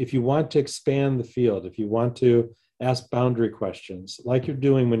if you want to expand the field, if you want to ask boundary questions, like you're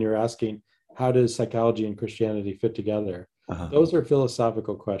doing when you're asking how does psychology and Christianity fit together, Uh-huh. those are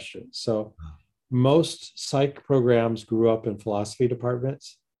philosophical questions. So most psych programs grew up in philosophy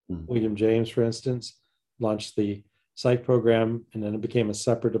departments. Hmm. William James, for instance, launched the psych program, and then it became a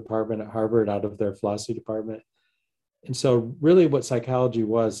separate department at Harvard out of their philosophy department. And so, really, what psychology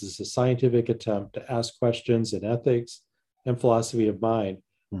was is a scientific attempt to ask questions in ethics and philosophy of mind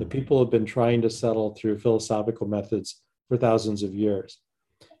that Hmm. people have been trying to settle through philosophical methods for thousands of years.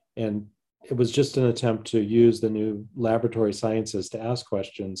 And it was just an attempt to use the new laboratory sciences to ask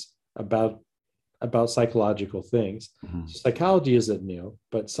questions about psychological things. Hmm. So psychology isn't new,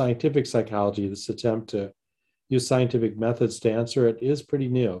 but scientific psychology, this attempt to use scientific methods to answer it, is pretty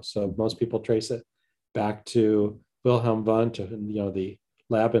new. So most people trace it back to Wilhelm Wundt, the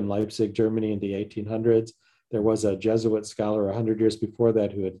lab in Leipzig, Germany in the 1800s. There was a Jesuit scholar 100 years before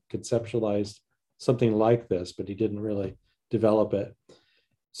that who had conceptualized something like this, but he didn't really develop it.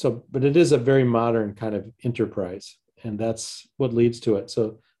 So, but it is a very modern kind of enterprise, and that's what leads to it.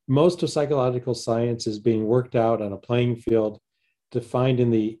 So most of psychological science is being worked out on a playing field defined in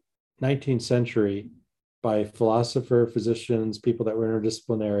the 19th century by philosopher, physicians, people that were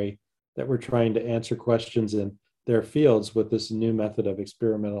interdisciplinary, that were trying to answer questions in their fields with this new method of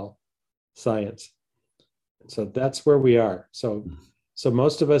experimental science. So that's where we are. So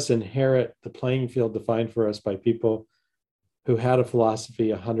most of us inherit the playing field defined for us by people who had a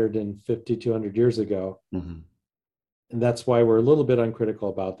philosophy 150, 200 years ago. Hmm. And that's why we're a little bit uncritical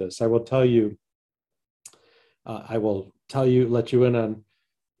about this. I will tell you, let you in on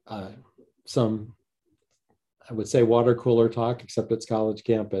some, I would say, water cooler talk, except it's college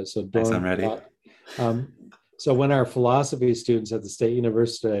campus, so Nice, I'm dorm ready. talk. Um, so when our philosophy students at the State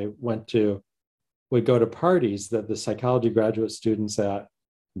University would go to parties that the psychology graduate students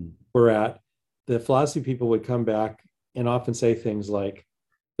Hmm. were at, the philosophy people would come back and often say things like,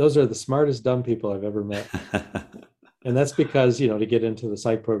 "Those are the smartest dumb people I've ever met." And that's because, to get into the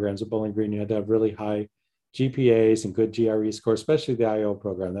psych programs at Bowling Green, you had to have really high GPAs and good GRE scores, especially the IO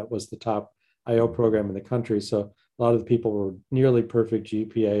program. That was the top IO program in the country. So a lot of the people were nearly perfect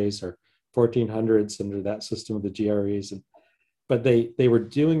GPAs or 1400s under that system of the GREs. But they were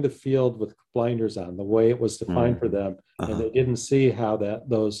doing the field with blinders on, the way it was defined for Hmm. them. And Uh-huh. they didn't see how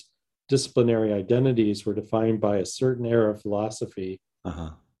those disciplinary identities were defined by a certain era of philosophy.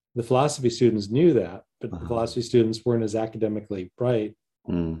 Uh-huh. The philosophy students knew that, but the Uh-huh. philosophy students weren't as academically bright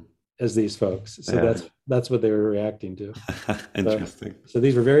Hmm. as these folks. So Yeah. that's what they were reacting to. So, Interesting. so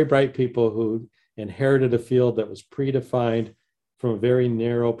these were very bright people who inherited a field that was predefined from a very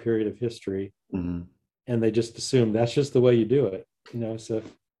narrow period of history, Hmm. and they just assumed that's just the way you do it. So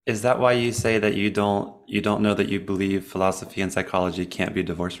Is that why you say that you don't know that you believe philosophy and psychology can't be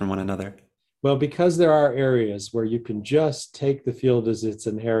divorced from one another? well, because there are areas where you can just take the field as it's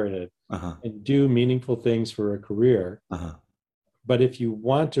inherited Uh-huh. and do meaningful things for a career. Uh-huh. But if you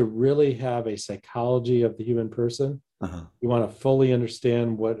want to really have a psychology of the human person, Uh-huh. you want to fully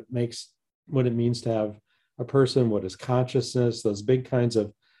understand what it means to have a person, what is consciousness, those big kinds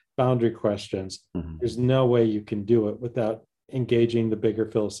of boundary questions. Hmm. There's no way you can do it without engaging the bigger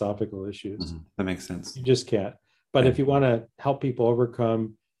philosophical issues. Hmm. That makes sense. You just can't. But Yeah. if you want to help people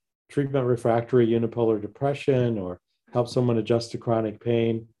overcome treatment refractory unipolar depression or help someone adjust to chronic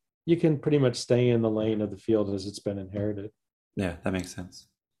pain, you can pretty much stay in the lane of the field as it's been inherited. Yeah, that makes sense.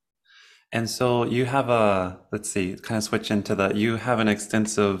 And so you have let's see, kind of switch into you have an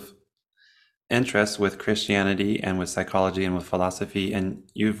extensive interest with Christianity and with psychology and with philosophy, and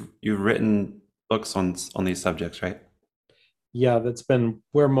you've written books on these subjects, right? Yeah, that's been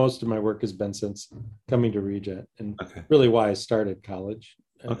where most of my work has been since coming to Regent, and Okay. really why I started college.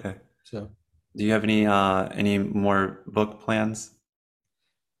 Okay. So, Do you have any more book plans?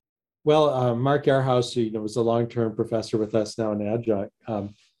 well, Mark Yarhouse, who was a long-term professor with us now, an adjunct,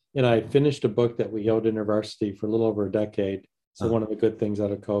 and I finished a book that we owed InterVarsity for a little over a decade So one of the good things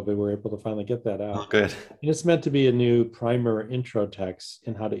out of COVID, we were able to finally get that Oh, out. good. And it's meant to be a new primer intro text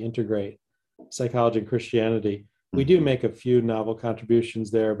in how to integrate psychology and Christianity. We do make a few novel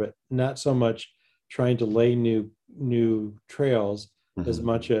contributions there, but not so much trying to lay new trails as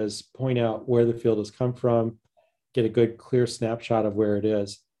much as point out where the field has come from, get a good clear snapshot of where it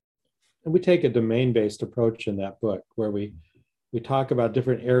is. And we take a domain-based approach in that book where we talk about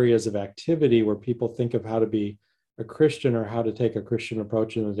different areas of activity where people think of how to be a Christian or how to take a Christian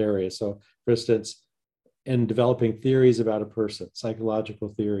approach in those areas. So, for instance, in developing theories about a person, psychological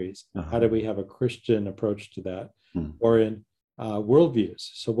theories, how do we have a Christian approach to that? Or in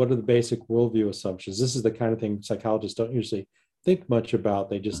worldviews. So, what are the basic worldview assumptions? This is the kind of thing psychologists don't usually think much about.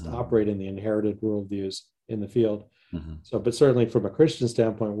 They just operate in the inherited worldviews in the field. So, but certainly from a Christian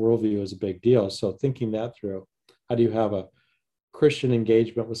standpoint, worldview is a big deal. So, thinking that through, how do you have a Christian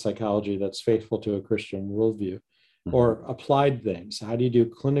engagement with psychology that's faithful to a Christian worldview? Or applied things. How do you do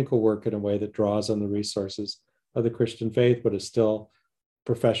clinical work in a way that draws on the resources of the Christian faith, but is still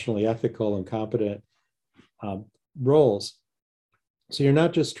professionally ethical and competent roles? So you're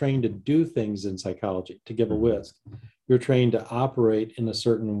not just trained to do things in psychology, to give a whisk. You're trained to operate in a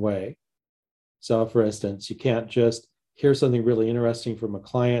certain way. So, for instance, you can't just hear something really interesting from a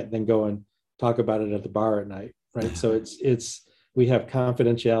client, then go and talk about it at the bar at night, right? So we have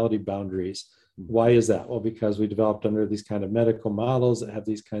confidentiality boundaries. Why is that? Well, because we developed under these kind of medical models that have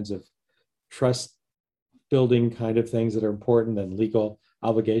these kinds of trust building kind of things that are important, and legal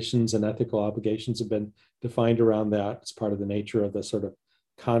obligations and ethical obligations have been defined around that. It's part of the nature of the sort of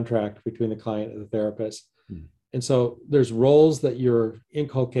contract between the client and the therapist. And so there's roles that you're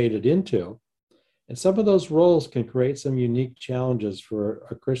inculcated into, and some of those roles can create some unique challenges for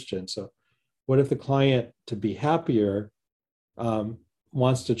a Christian. So what if the client, to be happier,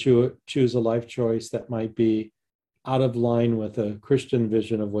 wants to choose a life choice that might be out of line with a Christian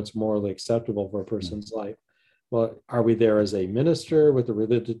vision of what's morally acceptable for a person's life? Well, are we there as a minister with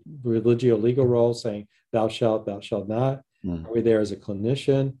a religio-legal role saying, thou shalt not? Are we there as a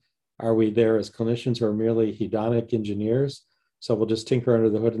clinician? Are we there as clinicians who are merely hedonic engineers? So we'll just tinker under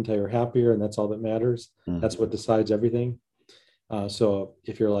the hood until you're happier, and that's all that matters. That's what decides everything. So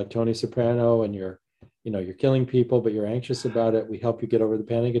if you're like Tony Soprano and you're killing people, but you're anxious about it, we help you get over the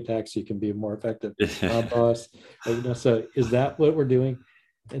panic attack so you can be a more effective boss. So is that what we're doing?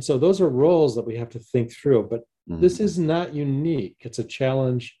 And so those are roles that we have to think through. But this is not unique. It's a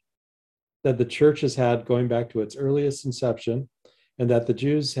challenge that the church has had going back to its earliest inception, and that the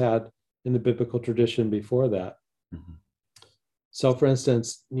Jews had in the biblical tradition before that. So, for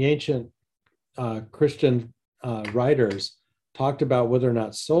instance, the ancient Christian writers talked about whether or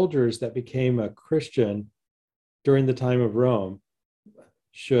not soldiers that became a Christian during the time of Rome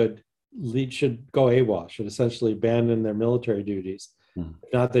should go AWOL, should essentially abandon their military duties.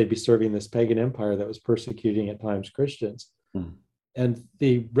 If not, they'd be serving this pagan empire that was persecuting at times Christians. And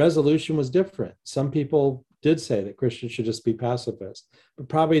the resolution was different. Some people did say that Christians should just be pacifists, but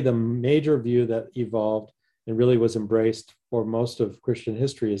probably the major view that evolved and really was embraced for most of Christian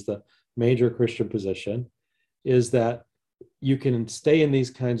history is the major Christian position, is that you can stay in these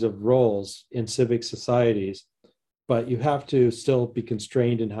kinds of roles in civic societies, but you have to still be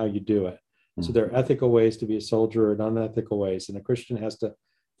constrained in how you do it. So there are ethical ways to be a soldier and unethical ways, and a Christian has to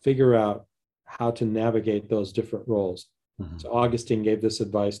figure out how to navigate those different roles. So Augustine gave this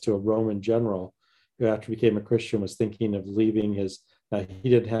advice to a Roman general who, after he became a Christian, was thinking of leaving his. He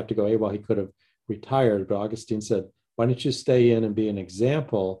didn't have to go AWOL; he could have retired. But Augustine said, "Why don't you stay in and be an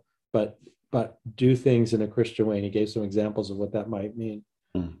example, but do things in a Christian way?" And he gave some examples of what that might mean.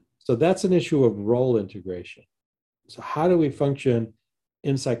 So that's an issue of role integration. So how do we function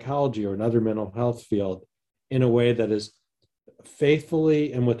in psychology or another mental health field in a way that is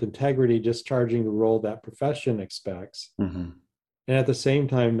faithfully and with integrity discharging the role that profession expects, and at the same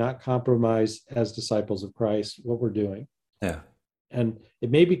time not compromise as disciples of Christ what we're doing? And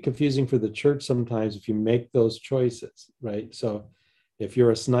it may be confusing for the church sometimes if you make those choices, right? So if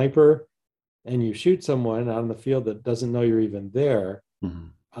you're a sniper and you shoot someone out in the field that doesn't know you're even there,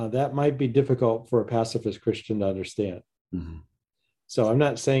 that might be difficult for a pacifist Christian to understand. So I'm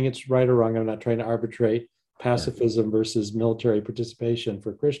not saying it's right or wrong. I'm not trying to arbitrate pacifism versus military participation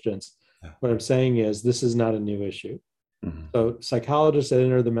for Christians. What I'm saying is this is not a new issue. So psychologists that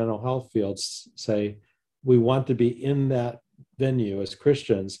enter the mental health fields say, we want to be in that venue as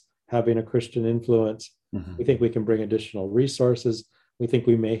Christians, having a Christian influence. We think we can bring additional resources. We think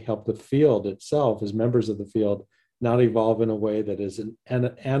we may help the field itself as members of the field not evolve in a way that is an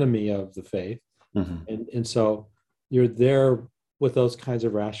enemy of the faith. And so you're there with those kinds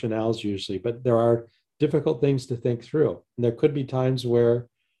of rationales usually, but there are difficult things to think through. And there could be times where,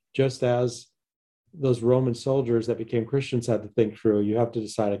 just as those Roman soldiers that became Christians had to think through, you have to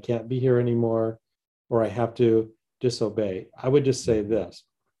decide, I can't be here anymore, or I have to disobey. I would just say this: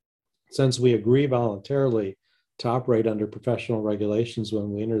 since we agree voluntarily to operate under professional regulations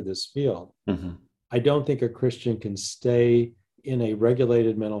when we enter this field, Mhm. I don't think a Christian can stay in a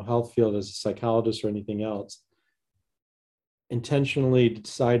regulated mental health field as a psychologist or anything else, intentionally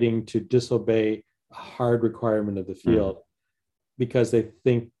deciding to disobey a hard requirement of the field because they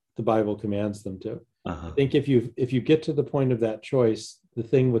think the Bible commands them to. I Uh-huh. think if you get to the point of that choice, the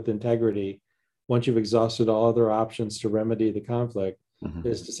thing with integrity, once you've exhausted all other options to remedy the conflict, Mhm.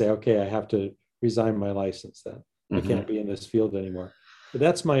 is to say, okay, I have to resign my license then. I Mhm. can't be in this field anymore. But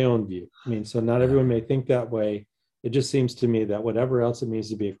that's my own view. I mean, so not Yeah. everyone may think that way. It just seems to me that whatever else it means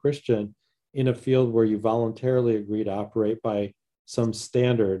to be a Christian in a field where you voluntarily agree to operate by some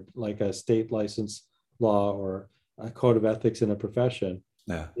standard, like a state license law or a code of ethics in a profession,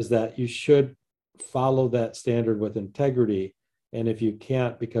 Yeah. is that you should follow that standard with integrity. And if you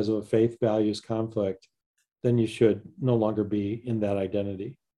can't because of a faith values conflict, then you should no longer be in that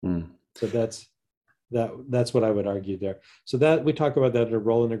identity. Mm. So that's what I would argue there. So that we talk about that in a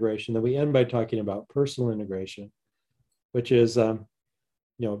role integration. Then we end by talking about personal integration, which is you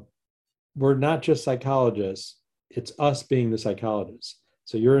know, we're not just psychologists, it's us being the psychologists.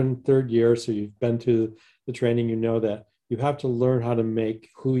 So you're in third year, so you've been to the training, you know that you have to learn how to make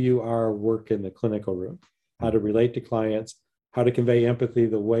who you are work in the clinical room, how to relate to clients, how to convey empathy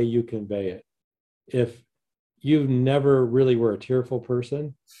the way you convey it. If you never really were a tearful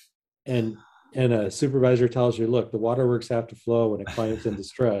person, and a supervisor tells you, look, the waterworks have to flow when a client's in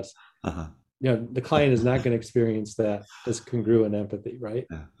distress, Uh-huh. the client is not going to experience that as congruent empathy, right?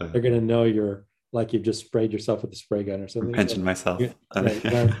 Yeah. They're going to know you're like you've just sprayed yourself with a spray gun or I'm something. So pinching myself. right,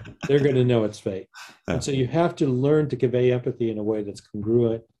 they're going to know it's fake. Yeah. And so you have to learn to convey empathy in a way that's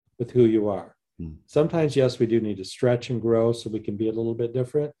congruent with who you are. Mm. Sometimes, yes, we do need to stretch and grow so we can be a little bit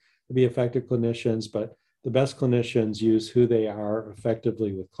different to be effective clinicians, but the best clinicians use who they are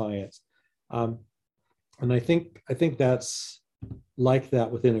effectively with clients. Um, and I think that's like that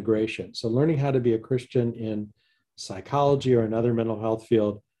with integration. So learning how to be a Christian in psychology or another mental health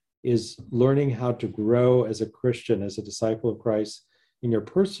field is learning how to grow as a Christian, as a disciple of Christ in your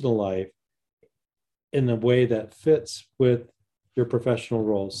personal life in a way that fits with your professional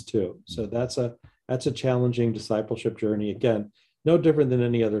roles too. So that's a challenging discipleship journey. Again, no different than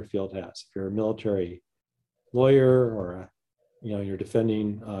any other field has. If you're a military lawyer or you're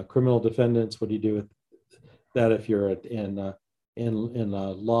defending criminal defendants, what do you do with that if you're in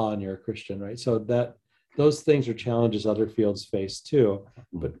law and you're a Christian, right? So that those things are challenges other fields face too.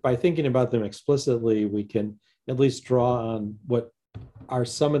 But by thinking about them explicitly, we can at least draw on what are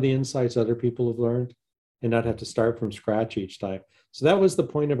some of the insights other people have learned and not have to start from scratch each time. So that was the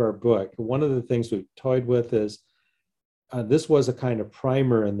point of our book. One of the things we've toyed with is this was a kind of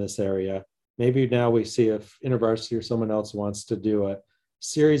primer in this area. Maybe now we see if InterVarsity or someone else wants to do a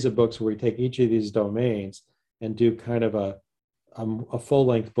series of books where we take each of these domains and do kind of a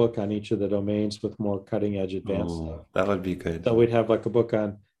full-length book on each of the domains with more cutting-edge advanced stuff. Oh, that would be good. So we'd have like a book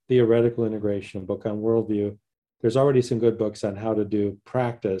on theoretical integration, a book on worldview. There's already some good books on how to do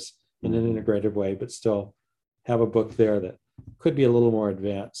practice in an integrated way, but still have a book there that could be a little more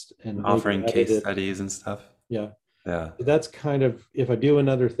advanced and maybe Offering case edited. studies and stuff. Yeah. Yeah. That's kind of, if I do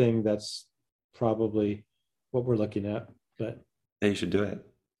another thing, that's probably what we're looking at. But Yeah, you should do it.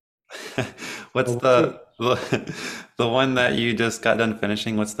 What's we'll see. the one that you just got done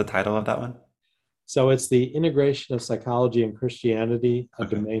finishing? What's the title of that one? So it's the integration of psychology and Christianity, a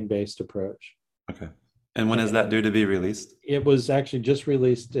Okay. domain-based approach. Okay. And when is that due to be released? It was actually just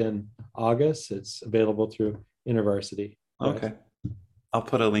released in August. It's available through InterVarsity. Okay. I'll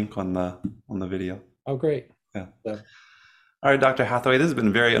put a link on the video. Oh, great. Yeah. So, All right, Dr. Hathaway, this has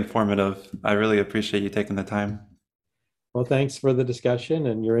been very informative. I really appreciate you taking the time. well, thanks for the discussion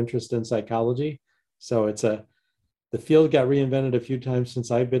and your interest in psychology. So the field got reinvented a few times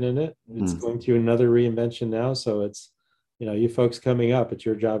since I've been in it. It's going through another reinvention now. So it's, you folks coming up, it's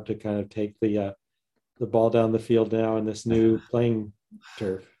your job to kind of take the ball down the field now in this new playing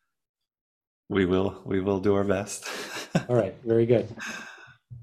turf. We will do our best. All right, very good.